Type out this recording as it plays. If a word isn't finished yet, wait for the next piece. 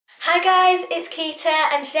Hi guys, it's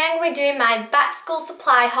Keita and today I'm going to be doing my back to school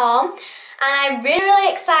supply haul, and I'm really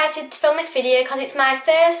excited to film this video because it's my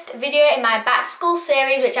first video in my back to school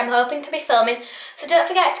series which I'm hoping to be filming. So don't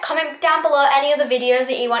forget to comment down below any other videos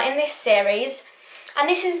that you want in this series. And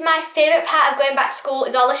this is my favourite part of going back to school,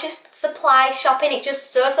 is all this supply shopping. It's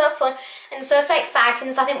just so fun and so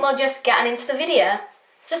exciting, so I think we'll just get on into the video.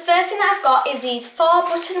 So the first thing that I've got is these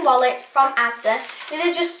 4-button wallets from Asda. These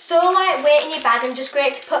are just so lightweight in your bag and just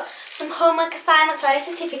great to put some homework assignments or any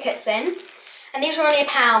certificates in. And these are only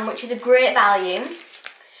 £1, which is a great value. And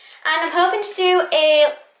I'm hoping to do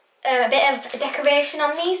a bit of decoration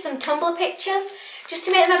on these, some Tumblr pictures, just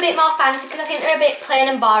to make them a bit more fancy because I think they're a bit plain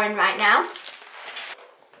and boring right now.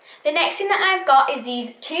 The next thing that I've got is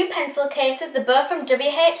these 2 pencil cases. They're both from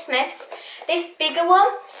WH Smith's. This bigger one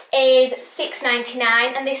is £6.99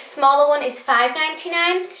 and this smaller one is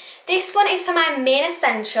 £5.99. This one is for my main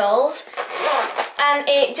essentials and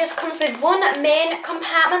it just comes with one main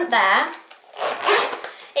compartment there.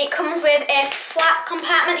 It comes with a flat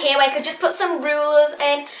compartment here where you could just put some rulers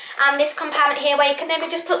in, and this compartment here where you can maybe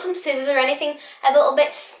just put some scissors or anything a little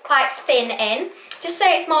bit quite thin in, just so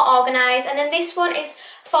it's more organised. And then this one is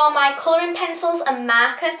for my colouring pencils and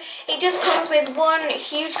markers. It just comes with one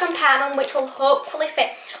huge compartment which will hopefully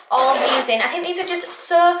fit all of these in. I think these are just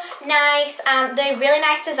so nice and they're really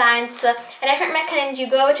nice designs, so I definitely recommend you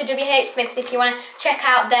go over to WH Smith's if you want to check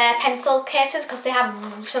out their pencil cases because they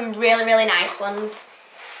have some really nice ones.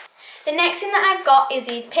 The next thing that I've got is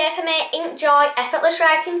these Papermate Inkjoy Effortless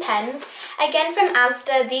Writing Pens. Again from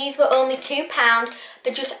Asda. These were only £2.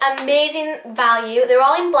 They're just amazing value. They're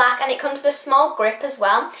all in black and it comes with a small grip as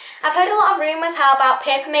well. I've heard a lot of rumours how about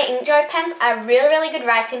Papermate Inkjoy pens are really good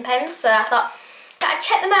writing pens, so I thought that I'd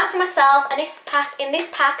check them out for myself. And in this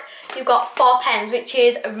pack you've got 4 pens, which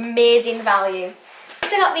is amazing value.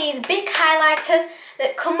 Next I got these big highlighters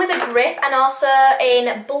that come with a grip and also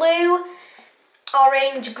in blue,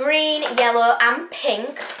 orange, green, yellow and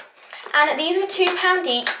pink, and these were £2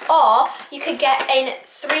 each, or you could get a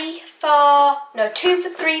 2 for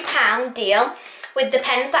 £3 deal with the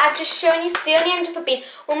pens that I've just shown you. So they only end up being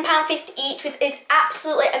 £1.50 each, which is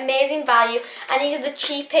absolutely amazing value, and these are the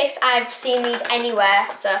cheapest I've seen these anywhere,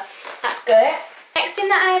 so that's good. Next thing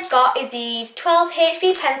that I've got is these 12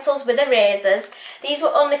 HB pencils with erasers. These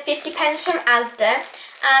were only 50 pence from Asda.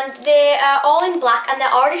 And they are all in black and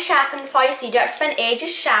they're already sharpened for you, so you don't have to spend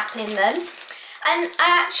ages sharpening them. And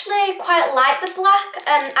I actually quite like the black.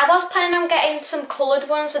 I was planning on getting some coloured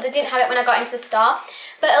ones, but they didn't have it when I got into the store.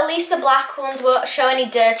 But at least the black ones won't show any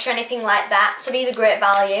dirt or anything like that, so these are great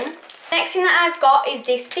value. Next thing that I've got is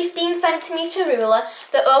this 15cm ruler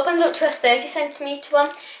that opens up to a 30cm one.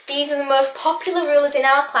 These are the most popular rulers in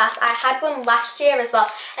our class. I had one last year as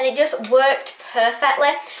well and it just worked perfectly.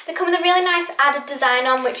 They come with a really nice added design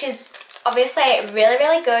on, which is obviously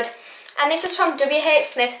really good. And this was from WH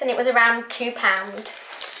Smith's and it was around £2.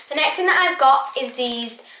 The next thing that I've got is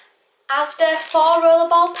these Asda 4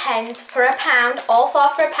 rollerball pens for £1, all 4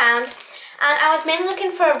 for £1. And I was mainly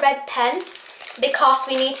looking for a red pen, because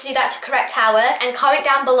we need to do that to correct our work, and comment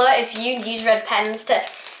down below if you use red pens to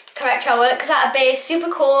correct our work because that would be super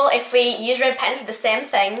cool if we use red pens for the same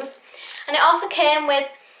things. And it also came with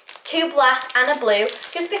 2 black and a blue,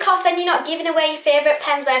 just because then you're not giving away your favourite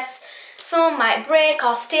pens where someone might break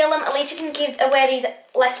or steal them. At least you can give away these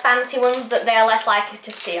less fancy ones that they're less likely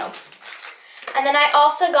to steal. And then I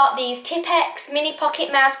also got these Tipp-Ex Mini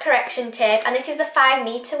Pocket Mouse Correction Tape, and this is a 5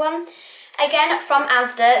 metre one. Again from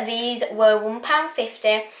Asda. These were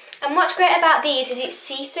 £1.50, and what's great about these is it's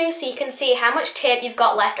see-through, so you can see how much tape you've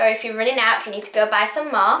got left, or if you're running out, if you need to go buy some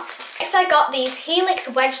more. Next I got these Helix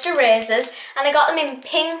wedged erasers, and I got them in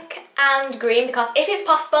pink and green because if it's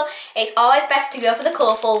possible it's always best to go for the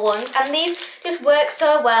colourful ones, and these just work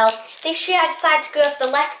so well. This year I decided to go for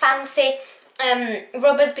the less fancy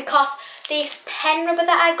rubbers because this pen rubber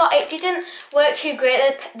that I got, it didn't work too great.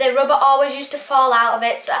 The rubber always used to fall out of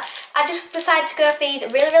it, so I just decided to go for these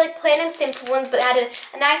really plain and simple ones, but they had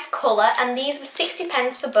a nice colour, and these were 60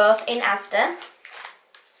 pence for both in Asda.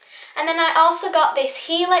 And then I also got this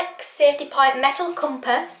Helix Safety Point metal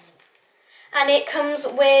compass, and it comes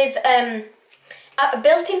with a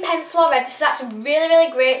built-in pencil already, so that's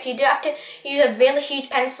really great, so you don't have to use a really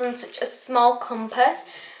huge pencil on such a small compass.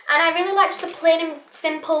 And I really liked the plain and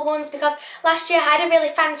simple ones because last year I had a really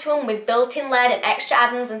fancy one with built-in lead and extra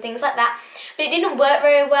add-ons and things like that, but it didn't work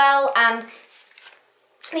very well, and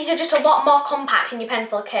these are just a lot more compact in your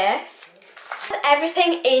pencil case. That's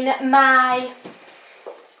everything in my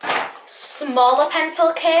smaller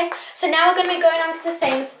pencil case. So now we're going to be going on to the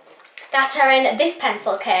things that are in this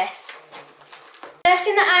pencil case. First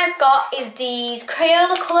thing that I've got is these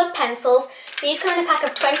Crayola coloured pencils. These come in a pack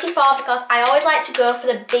of 24 because I always like to go for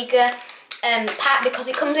the bigger pack because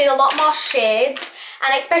it comes with a lot more shades,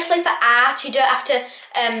 and especially for art you don't have to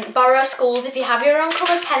borrow schools if you have your own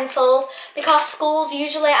coloured pencils, because schools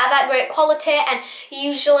usually are that great quality and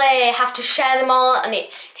you usually have to share them all and it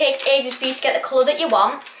takes ages for you to get the colour that you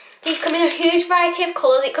want. These come in a huge variety of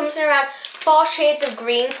colours. It comes in around 4 shades of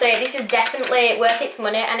green, so this is definitely worth its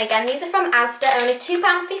money. And again, these are from Asda, only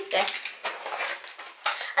 £2.50.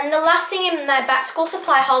 And the last thing in my back school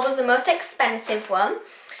supply haul was the most expensive one.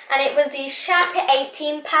 And it was the Sharpie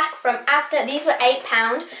 18 pack from Asda. These were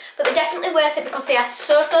 £8, but they're definitely worth it because they are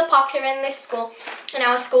so popular in this school, in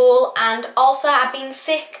our school. And also I've been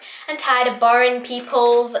sick and tired of borrowing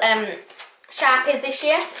people's Sharpies this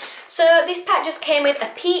year. So this pack just came with a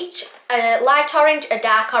peach, a light orange, a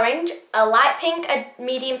dark orange, a light pink, a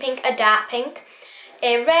medium pink, a dark pink,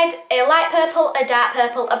 a red, a light purple, a dark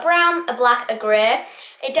purple, a brown, a black, a grey,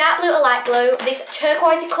 a dark blue, a light blue, this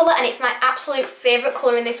turquoisey colour, and it's my absolute favourite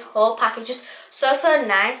colour in this whole pack. It's just so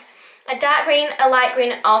nice. A dark green, a light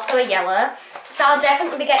green, and also a yellow. So I'll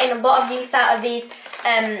definitely be getting a lot of use out of these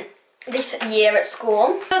this year at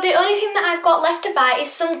school. So the only thing that I've got left to buy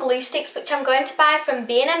is some glue sticks, which I'm going to buy from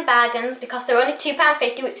B&M Bargains because they're only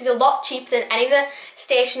 £2.50, which is a lot cheaper than any of the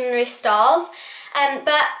stationery stores.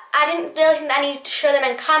 But I didn't really think that I needed to show them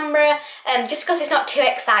on camera, just because it's not too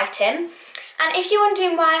exciting. And if you're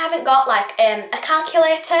wondering why I haven't got like a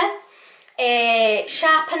calculator, a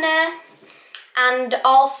sharpener, and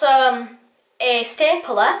also a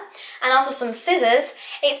stapler, and also some scissors,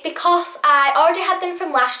 it's because I already had them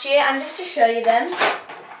from last year. And just to show you them,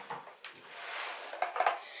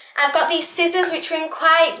 I've got these scissors which are in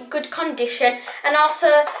quite good condition, and also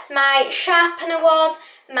my sharpener was,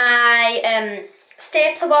 my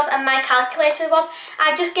stapler was, and my calculator was.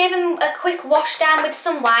 I just gave them a quick wash down with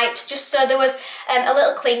some wipes just so there was a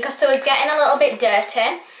little clean because they were getting a little bit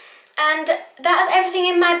dirty. And that is everything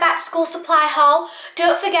in my back school supply haul.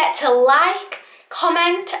 Don't forget to like,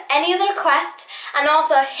 comment any other requests, and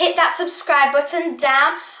also hit that subscribe button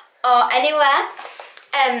down or anywhere.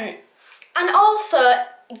 And also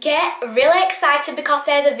get really excited because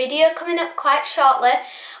there's a video coming up quite shortly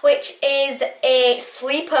which is a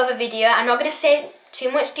sleepover video. I'm not going to say too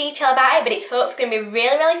much detail about it, but it's hopefully going to be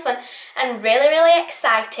really fun and really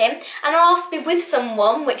exciting. And I'll also be with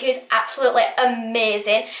someone, which is absolutely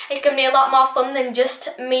amazing. It's going to be a lot more fun than just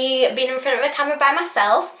me being in front of a camera by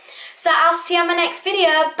myself. So I'll see you on my next video.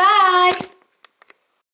 Bye!